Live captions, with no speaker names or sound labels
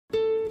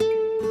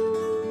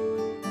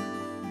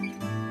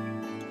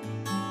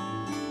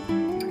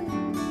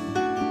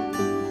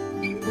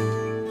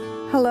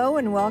Hello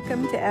and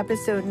welcome to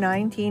episode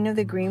 19 of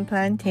the Green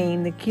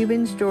Plantain, the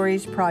Cuban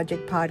Stories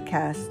Project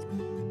podcast.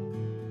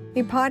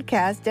 A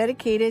podcast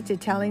dedicated to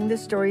telling the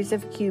stories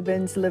of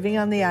Cubans living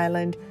on the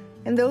island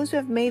and those who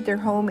have made their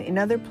home in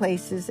other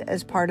places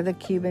as part of the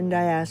Cuban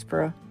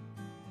diaspora.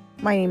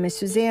 My name is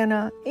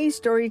Susanna, a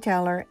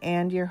storyteller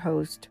and your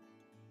host.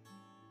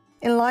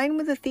 In line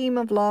with the theme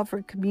of love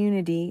for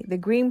community, the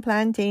Green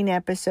Plantain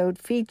episode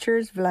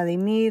features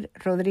Vladimir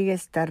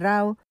Rodriguez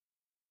Tarrao,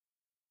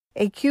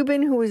 a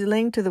Cuban who is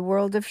linked to the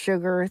world of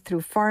sugar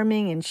through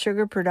farming and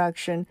sugar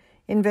production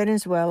in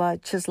Venezuela,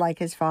 just like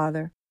his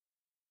father.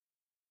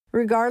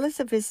 Regardless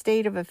of his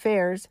state of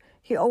affairs,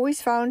 he always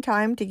found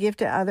time to give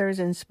to others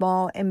in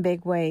small and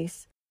big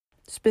ways.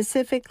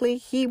 Specifically,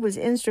 he was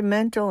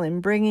instrumental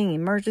in bringing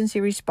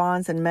emergency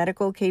response and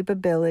medical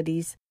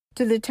capabilities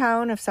to the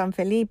town of San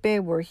Felipe,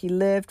 where he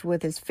lived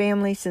with his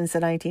family since the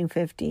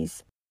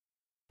 1950s.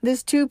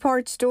 This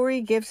two-part story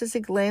gives us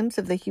a glimpse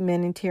of the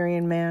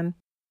humanitarian man.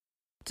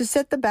 To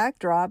set the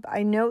backdrop,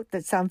 I note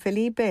that San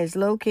Felipe is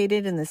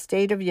located in the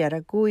state of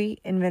Yaracuy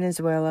in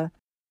Venezuela,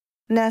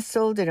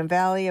 nestled in a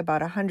valley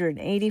about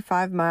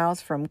 185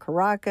 miles from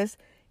Caracas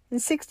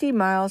and 60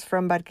 miles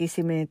from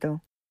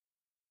Barquisimeto.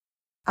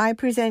 I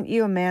present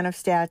you A Man of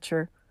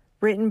Stature,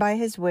 written by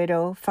his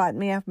widow,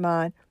 Fatmi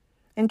Ahmad,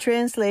 and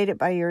translated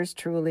by yours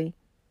truly.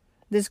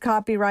 This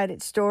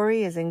copyrighted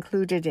story is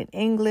included in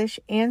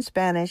English and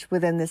Spanish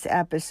within this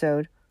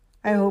episode.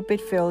 I hope it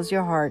fills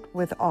your heart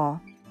with awe.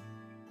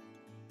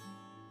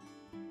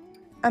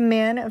 A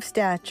Man of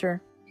Stature.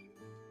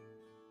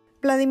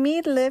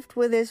 Vladimir lived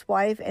with his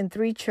wife and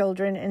 3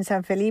 children in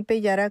San Felipe,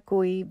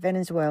 Yaracuy,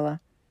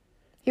 Venezuela.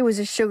 He was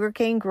a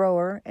sugarcane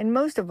grower and,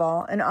 most of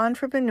all, an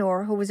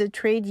entrepreneur who was a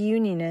trade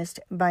unionist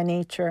by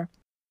nature.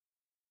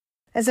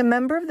 As a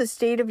member of the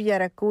State of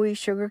Yaracuy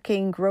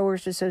Sugarcane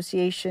Growers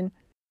Association,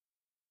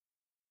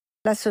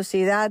 La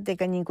Sociedad de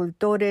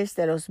Cañicultores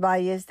de los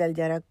Valles del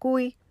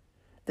Yaracuy,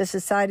 the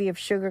Society of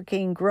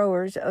Sugarcane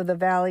Growers of the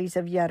Valleys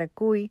of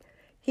Yaracuy,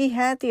 he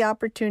had the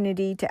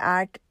opportunity to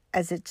act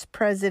as its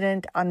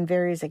president on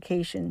various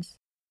occasions.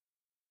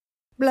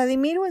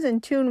 Vladimir was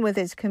in tune with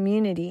his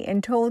community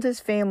and told his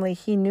family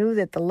he knew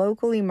that the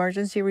local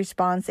emergency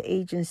response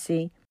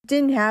agency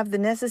didn't have the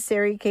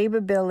necessary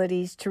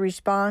capabilities to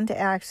respond to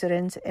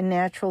accidents and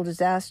natural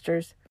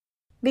disasters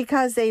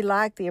because they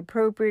lacked the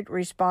appropriate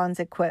response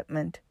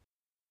equipment.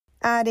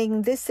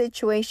 Adding, "This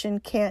situation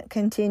can't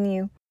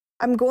continue.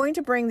 I'm going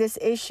to bring this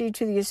issue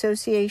to the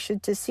association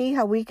to see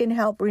how we can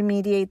help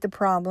remediate the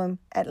problem,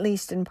 at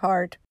least in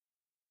part."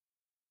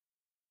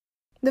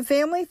 The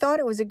family thought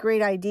it was a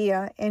great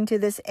idea, and to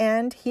this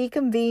end, he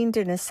convened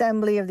an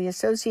assembly of the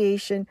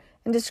association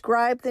and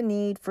described the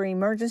need for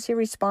emergency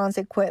response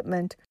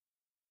equipment,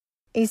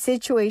 a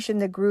situation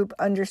the group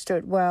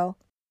understood well.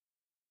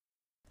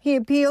 He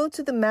appealed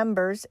to the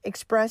members,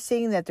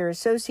 expressing that their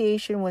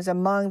association was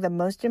among the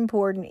most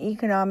important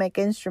economic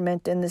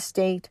instrument in the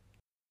state,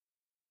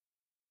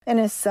 and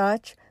as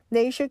such,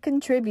 they should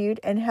contribute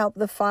and help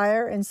the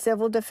fire and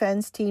civil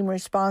defense team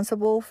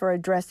responsible for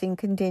addressing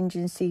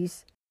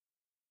contingencies.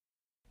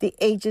 The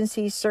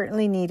agency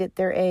certainly needed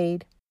their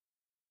aid.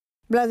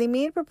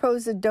 Vladimir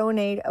proposed to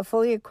donate a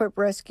fully equipped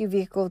rescue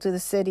vehicle to the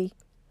city.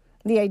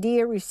 The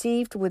idea,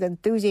 received with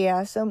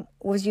enthusiasm,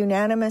 was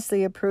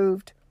unanimously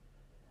approved.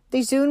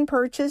 They soon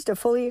purchased a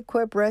fully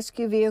equipped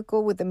rescue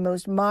vehicle with the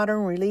most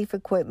modern relief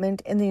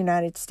equipment in the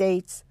United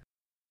States.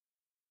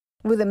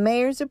 With the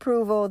mayor's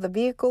approval, the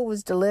vehicle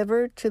was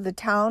delivered to the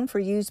town for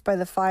use by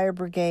the fire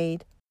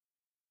brigade.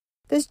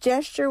 This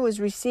gesture was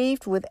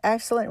received with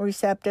excellent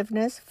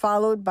receptiveness,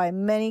 followed by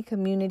many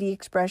community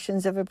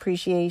expressions of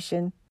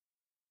appreciation.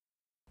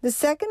 The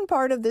second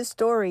part of this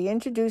story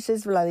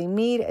introduces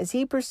Vladimir as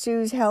he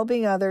pursues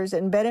helping others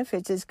and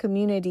benefits his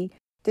community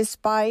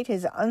despite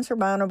his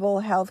unsurmountable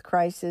health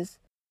crisis.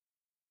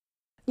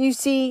 You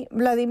see,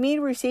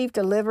 Vladimir received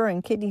a liver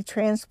and kidney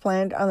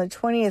transplant on the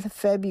 20th of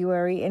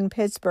February in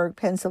Pittsburgh,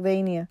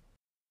 Pennsylvania.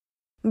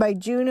 By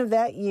June of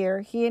that year,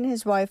 he and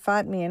his wife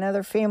Fatmi and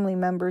other family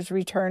members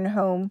returned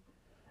home,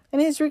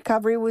 and his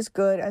recovery was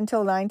good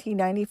until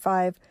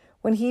 1995,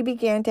 when he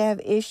began to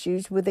have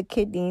issues with the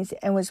kidneys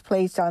and was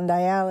placed on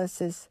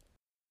dialysis.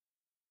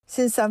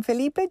 Since San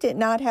Felipe did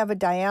not have a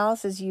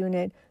dialysis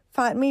unit,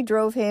 Fatmi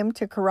drove him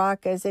to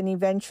Caracas and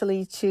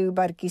eventually to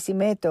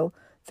Barquisimeto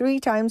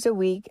 3 times a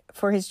week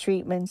for his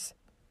treatments.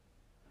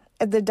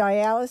 At the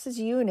dialysis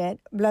unit,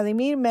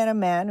 Vladimir met a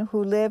man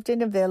who lived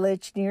in a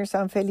village near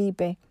San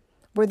Felipe,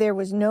 where there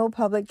was no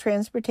public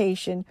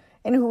transportation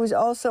and who was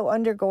also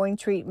undergoing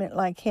treatment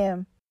like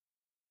him.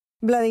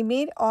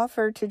 Vladimir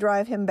offered to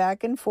drive him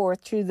back and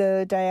forth to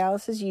the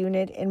dialysis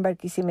unit in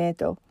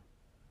Barquisimeto.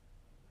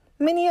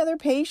 Many other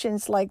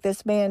patients like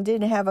this man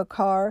didn't have a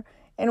car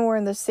and were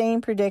in the same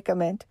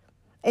predicament.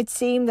 It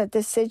seemed that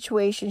this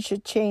situation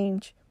should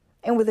change,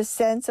 and with a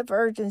sense of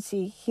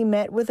urgency, he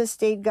met with the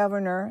state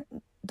governor,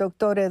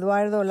 Dr.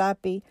 Eduardo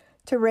Lapi,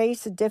 to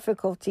raise the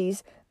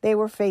difficulties they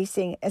were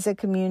facing as a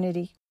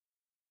community.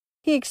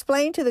 He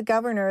explained to the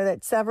governor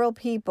that several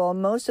people,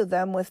 most of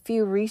them with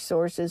few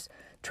resources,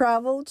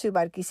 traveled to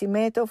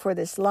Barquisimeto for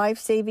this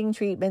life-saving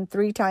treatment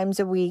 3 times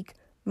a week,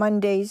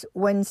 Mondays,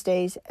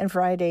 Wednesdays, and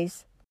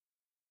Fridays.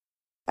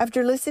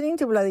 After listening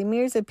to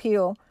Vladimir's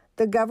appeal,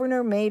 the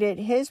governor made it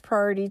his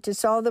priority to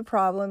solve the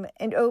problem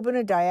and open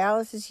a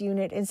dialysis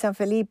unit in San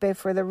Felipe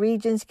for the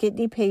region's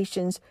kidney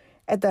patients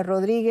at the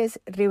Rodriguez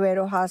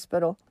Rivero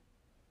Hospital.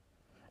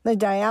 The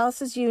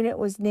dialysis unit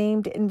was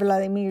named in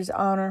Vladimir's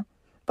honor,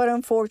 but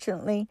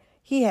unfortunately,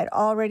 he had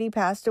already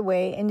passed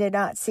away and did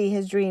not see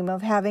his dream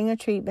of having a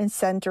treatment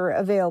center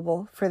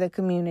available for the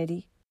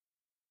community.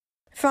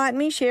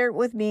 Fatmi shared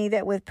with me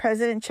that with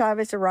President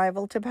Chavez's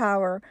arrival to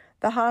power,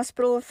 the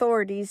hospital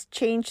authorities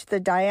changed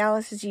the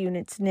dialysis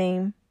unit's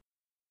name.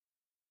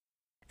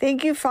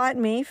 Thank you,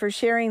 Fatmi, for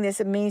sharing this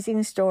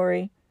amazing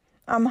story.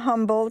 I'm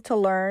humbled to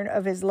learn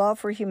of his love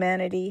for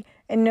humanity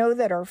and know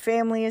that our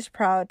family is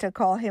proud to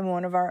call him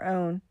one of our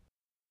own.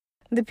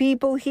 The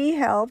people he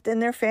helped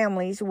and their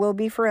families will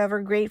be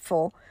forever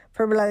grateful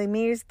for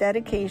Vladimir's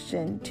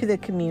dedication to the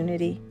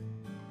community.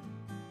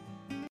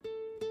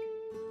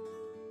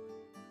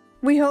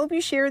 We hope you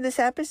share this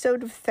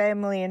episode with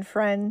family and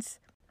friends.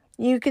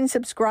 You can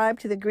subscribe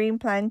to The Green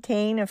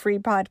Plantain, a free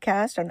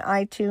podcast on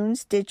iTunes,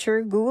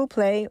 Stitcher, Google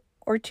Play,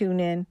 or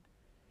TuneIn.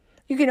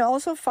 You can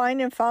also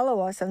find and follow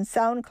us on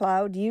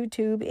SoundCloud,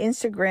 YouTube,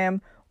 Instagram,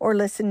 or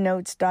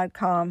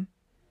listennotes.com.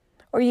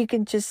 Or you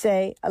can just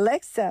say,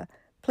 Alexa,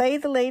 play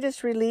the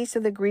latest release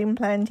of the Green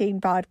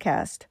Plantain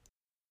podcast.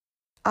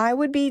 I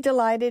would be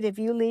delighted if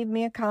you leave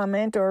me a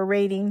comment or a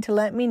rating to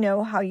let me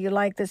know how you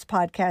like this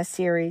podcast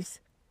series.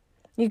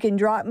 You can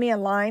drop me a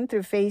line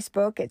through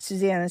Facebook at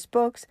Susanna's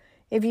Books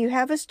if you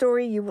have a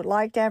story you would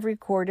like to have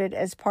recorded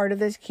as part of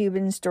this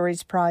Cuban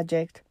Stories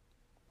project.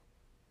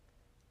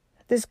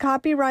 This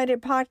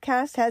copyrighted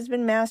podcast has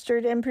been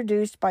mastered and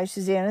produced by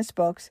Susanna's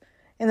Books,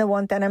 and the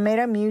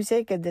Guantanamera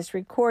music of this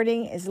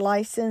recording is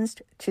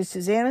licensed to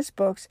Susanna's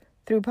Books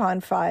through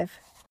Pond 5.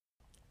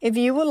 If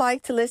you would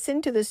like to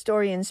listen to the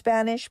story in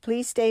Spanish,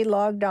 please stay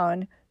logged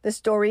on. The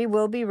story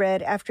will be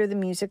read after the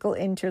musical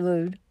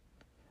interlude.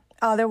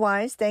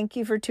 Otherwise, thank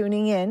you for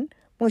tuning in.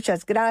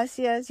 Muchas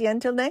gracias, y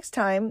until next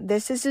time,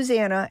 this is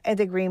Susanna at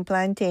the Green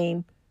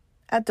Plantain.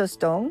 A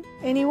tostón,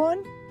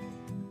 anyone?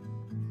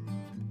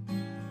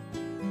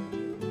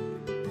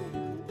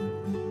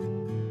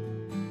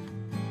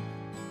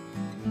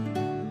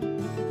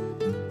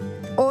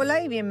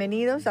 Hola y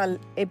bienvenidos al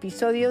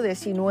episodio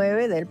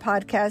 19 del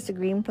podcast The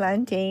Green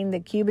Plantain,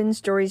 The Cuban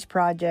Stories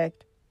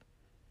Project.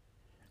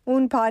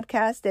 Un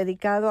podcast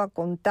dedicado a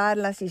contar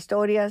las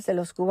historias de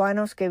los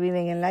cubanos que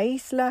viven en la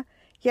isla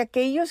y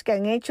aquellos que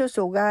han hecho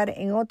su hogar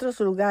en otros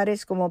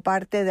lugares como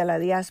parte de la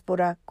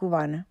diáspora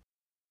cubana.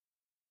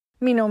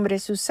 Mi nombre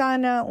es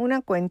Susana,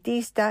 una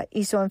cuentista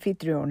y su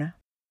anfitriona.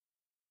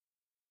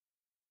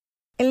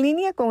 En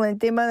línea con el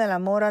tema del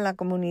amor a la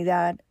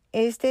comunidad,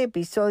 este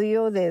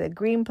episodio de The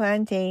Green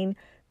Plantain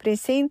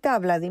presenta a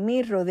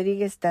Vladimir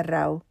Rodríguez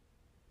Tarrau,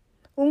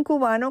 un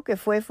cubano que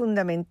fue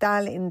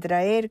fundamental en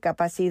traer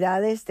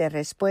capacidades de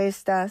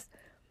respuestas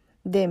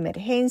de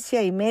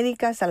emergencia y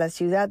médicas a la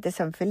ciudad de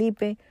San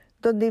Felipe,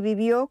 donde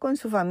vivió con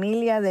su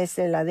familia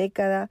desde la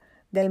década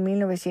del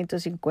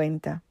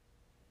 1950.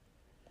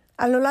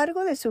 A lo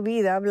largo de su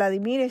vida,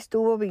 Vladimir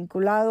estuvo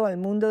vinculado al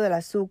mundo del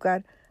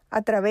azúcar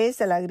a través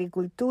de la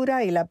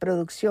agricultura y la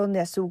producción de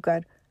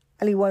azúcar,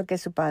 al igual que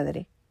su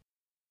padre.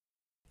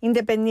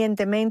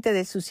 Independientemente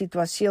de su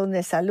situación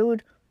de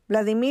salud,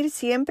 Vladimir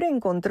siempre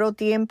encontró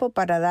tiempo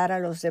para dar a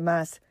los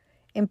demás,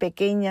 en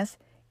pequeñas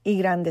y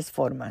grandes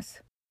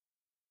formas.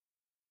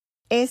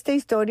 Esta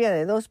historia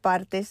de 2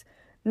 partes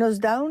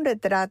nos da un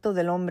retrato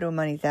del hombre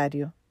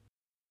humanitario.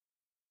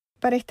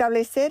 Para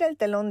establecer el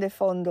telón de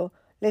fondo,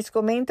 les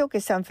comento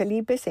que San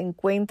Felipe se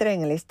encuentra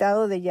en el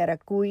estado de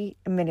Yaracuy,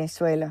 en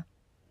Venezuela,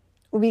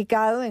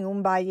 ubicado en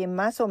un valle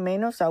más o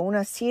menos a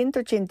unas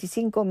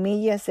 185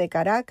 millas de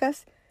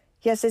Caracas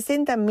y a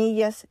 60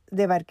 millas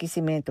de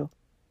Barquisimeto.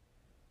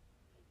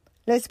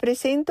 Les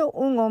presento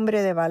Un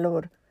hombre de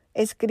valor,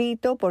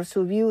 escrito por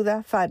su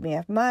viuda Fatmi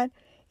Ahmad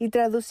y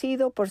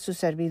traducido por su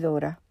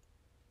servidora.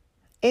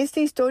 Esta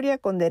historia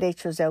con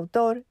derechos de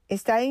autor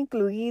está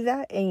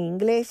incluida en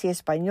inglés y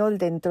español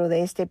dentro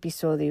de este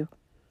episodio.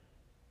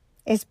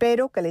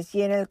 Espero que les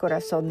llene el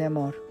corazón de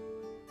amor.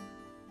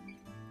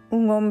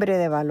 Un hombre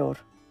de valor.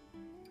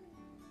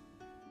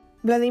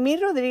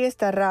 Vladimir Rodríguez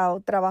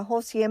Tarrau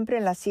trabajó siempre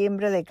en la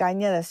siembra de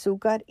caña de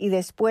azúcar y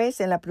después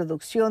en la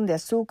producción de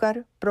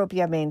azúcar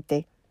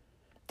propiamente,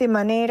 de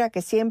manera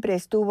que siempre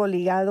estuvo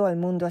ligado al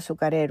mundo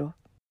azucarero.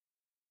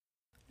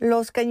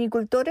 Los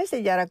cañicultores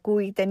de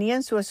Yaracuy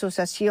tenían su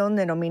asociación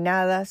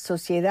denominada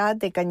Sociedad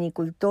de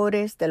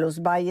Cañicultores de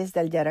los Valles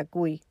del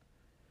Yaracuy.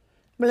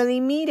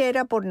 Vladimir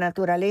era por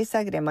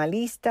naturaleza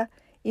gremalista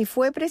y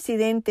fue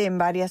presidente en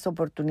varias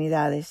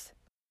oportunidades.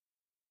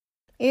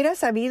 Era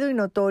sabido y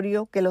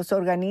notorio que los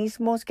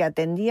organismos que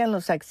atendían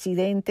los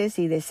accidentes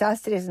y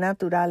desastres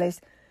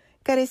naturales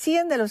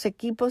carecían de los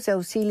equipos de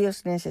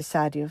auxilios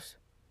necesarios.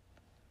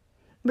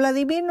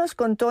 Vladimir nos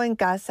contó en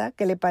casa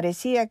que le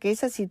parecía que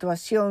esa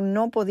situación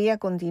no podía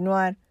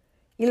continuar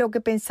y lo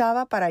que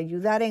pensaba para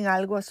ayudar en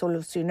algo a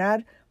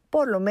solucionar,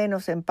 por lo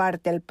menos en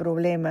parte, el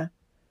problema,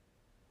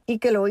 y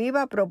que lo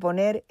iba a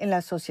proponer en la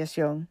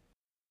asociación.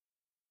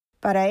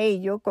 Para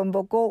ello,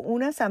 convocó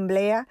una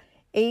asamblea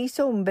e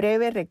hizo un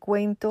breve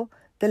recuento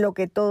de lo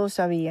que todos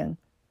sabían,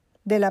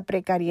 de la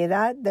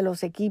precariedad de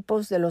los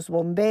equipos de los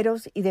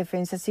bomberos y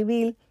defensa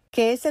civil,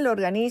 que es el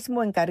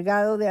organismo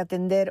encargado de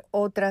atender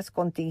otras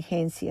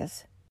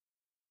contingencias,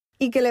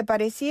 y que le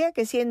parecía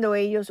que siendo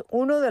ellos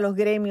uno de los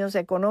gremios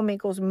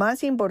económicos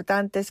más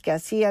importantes que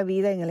hacía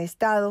vida en el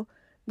Estado,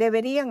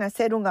 deberían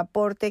hacer un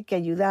aporte que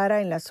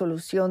ayudara en la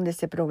solución de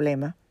ese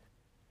problema.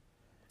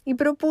 Y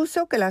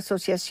propuso que la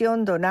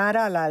asociación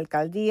donara a la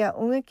alcaldía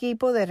un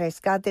equipo de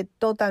rescate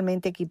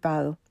totalmente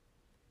equipado.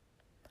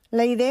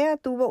 La idea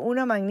tuvo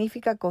una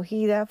magnífica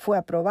acogida, fue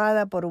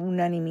aprobada por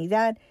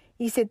unanimidad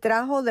y se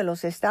trajo de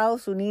los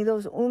Estados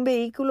Unidos un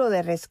vehículo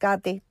de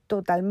rescate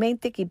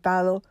totalmente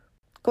equipado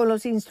con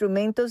los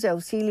instrumentos de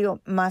auxilio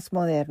más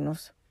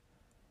modernos.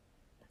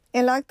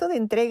 El acto de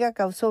entrega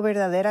causó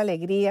verdadera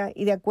alegría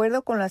y, de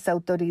acuerdo con las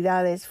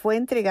autoridades, fue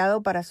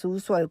entregado para su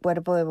uso al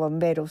cuerpo de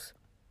bomberos.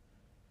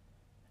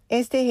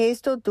 Este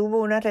gesto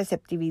tuvo una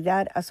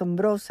receptividad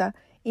asombrosa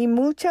y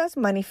muchas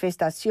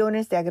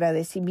manifestaciones de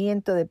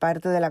agradecimiento de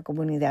parte de la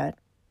comunidad.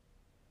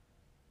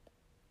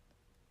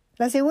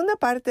 La segunda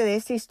parte de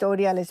esta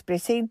historia les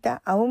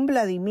presenta a un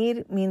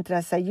Vladimir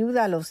mientras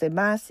ayuda a los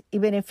demás y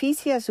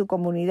beneficia a su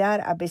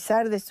comunidad a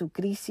pesar de su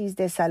crisis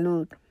de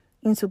salud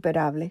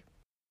insuperable.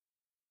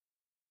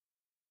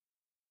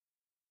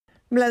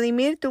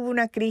 Vladimir tuvo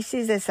una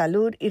crisis de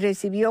salud y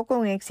recibió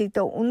con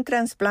éxito un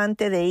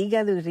trasplante de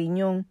hígado y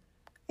riñón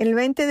el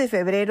 20 de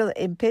febrero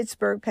en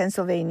Pittsburgh,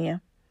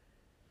 Pennsylvania.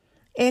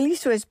 Él y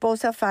su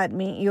esposa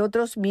Fatmi y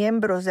otros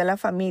miembros de la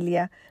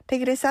familia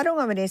regresaron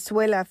a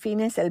Venezuela a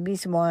fines del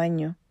mismo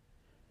año.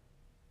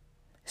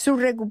 Su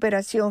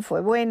recuperación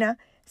fue buena,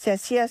 se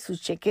hacía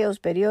sus chequeos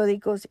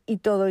periódicos y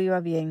todo iba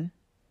bien.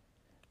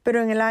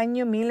 Pero en el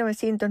año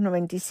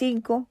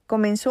 1995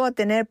 comenzó a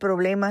tener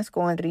problemas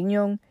con el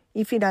riñón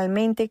y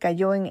finalmente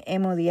cayó en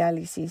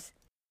hemodiálisis.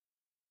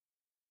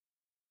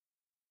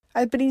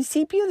 Al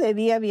principio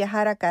debía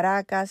viajar a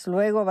Caracas,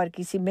 luego a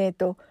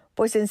Barquisimeto,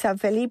 pues en San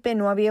Felipe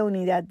no había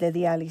unidad de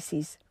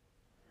diálisis.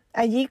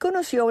 Allí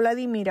conoció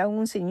Vladimir a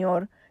un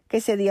señor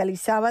que se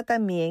dializaba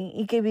también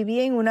y que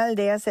vivía en una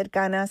aldea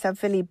cercana a San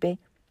Felipe,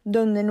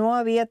 donde no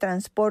había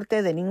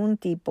transporte de ningún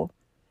tipo,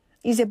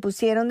 y se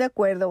pusieron de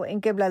acuerdo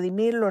en que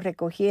Vladimir lo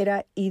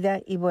recogiera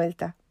ida y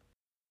vuelta.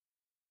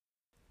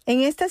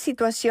 En esta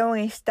situación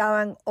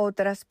estaban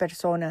otras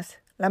personas,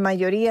 la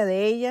mayoría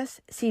de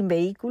ellas sin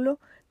vehículo,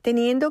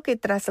 teniendo que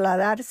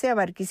trasladarse a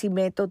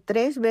Barquisimeto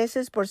 3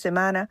 veces por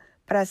semana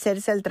para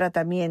hacerse el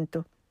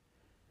tratamiento.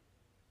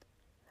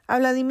 A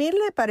Vladimir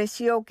le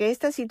pareció que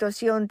esta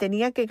situación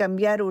tenía que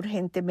cambiar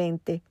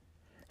urgentemente.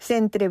 Se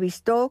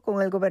entrevistó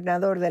con el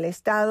gobernador del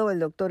estado, el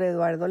doctor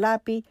Eduardo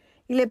Lapi,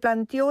 y le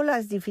planteó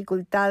las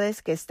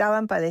dificultades que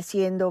estaban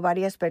padeciendo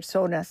varias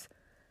personas,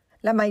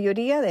 la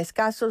mayoría de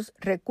escasos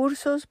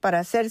recursos para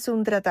hacerse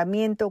un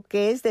tratamiento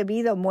que es de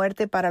vida o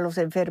muerte para los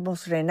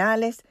enfermos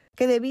renales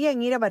que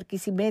debían ir a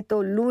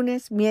Barquisimeto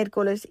lunes,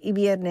 miércoles y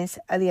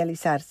viernes a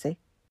dializarse.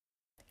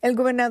 El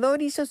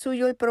gobernador hizo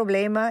suyo el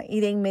problema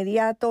y de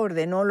inmediato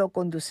ordenó lo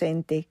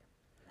conducente,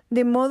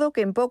 de modo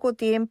que en poco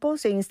tiempo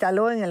se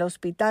instaló en el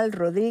Hospital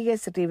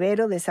Rodríguez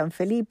Rivero de San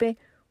Felipe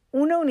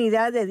una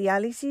unidad de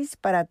diálisis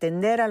para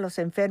atender a los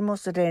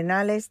enfermos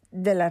renales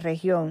de la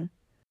región.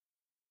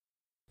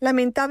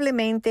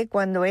 Lamentablemente,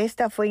 cuando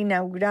ésta fue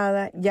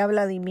inaugurada, ya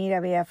Vladimir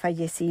había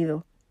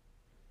fallecido.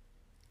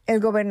 El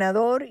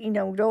gobernador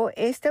inauguró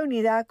esta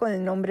unidad con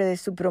el nombre de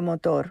su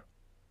promotor,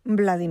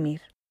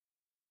 Vladimir.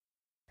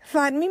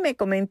 Fatmi me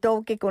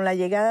comentó que con la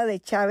llegada de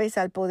Chávez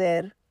al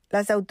poder,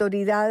 las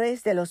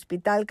autoridades del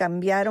hospital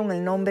cambiaron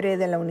el nombre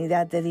de la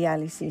unidad de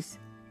diálisis.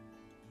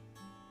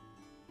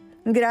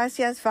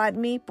 Gracias,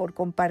 Fatmi, por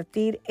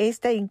compartir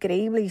esta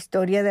increíble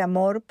historia de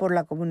amor por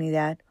la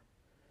comunidad.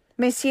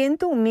 Me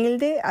siento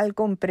humilde al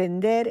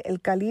comprender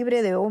el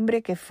calibre de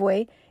hombre que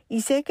fue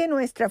y sé que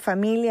nuestra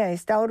familia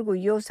está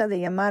orgullosa de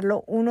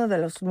llamarlo uno de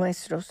los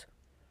nuestros.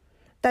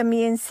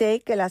 También sé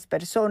que las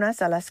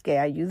personas a las que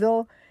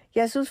ayudó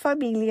y a sus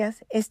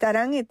familias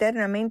estarán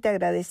eternamente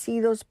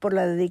agradecidos por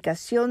la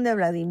dedicación de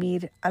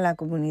Vladimir a la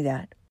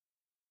comunidad.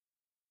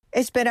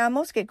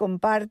 Esperamos que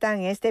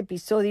compartan este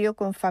episodio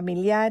con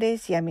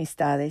familiares y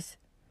amistades.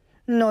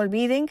 No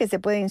olviden que se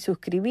pueden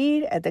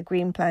suscribir a The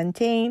Green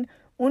Plantain,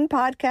 un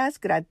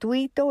podcast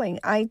gratuito en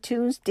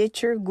iTunes,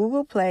 Stature,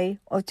 Google Play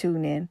o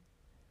TuneIn.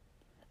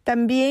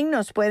 También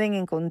nos pueden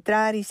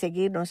encontrar y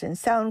seguirnos en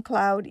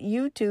SoundCloud,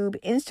 YouTube,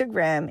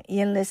 Instagram y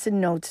en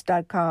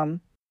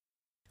listennotes.com.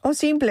 O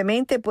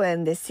simplemente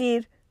pueden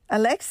decir,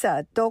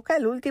 Alexa, toca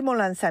el último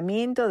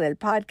lanzamiento del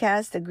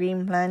podcast The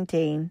Green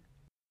Plantain.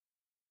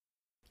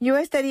 Yo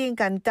estaría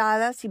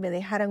encantada si me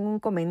dejaran un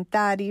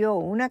comentario o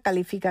una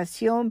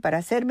calificación para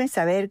hacerme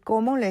saber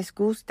cómo les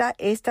gusta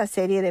esta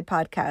serie de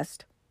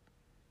podcast.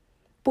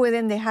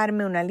 Pueden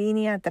dejarme una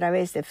línea a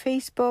través de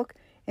Facebook,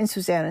 en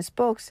Susana's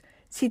Books,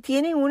 Si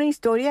tienen una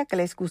historia que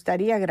les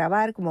gustaría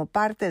grabar como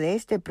parte de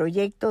este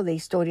proyecto de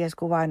historias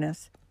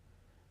cubanas.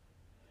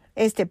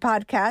 Este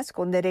podcast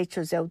con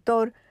derechos de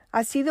autor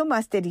ha sido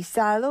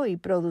masterizado y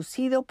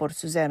producido por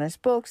Susana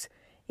Spokes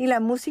y la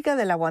música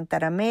de la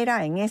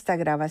Guantanamera en esta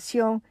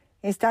grabación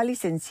está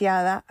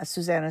licenciada a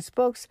Susana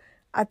Spokes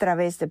a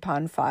través de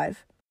Pond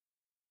 5.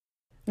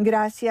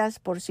 Gracias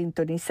por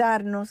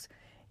sintonizarnos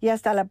y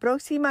hasta la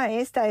próxima.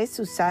 Esta es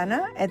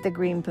Susana at the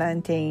Green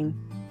Plantain.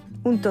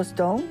 ¿Un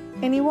tostón,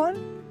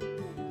 anyone?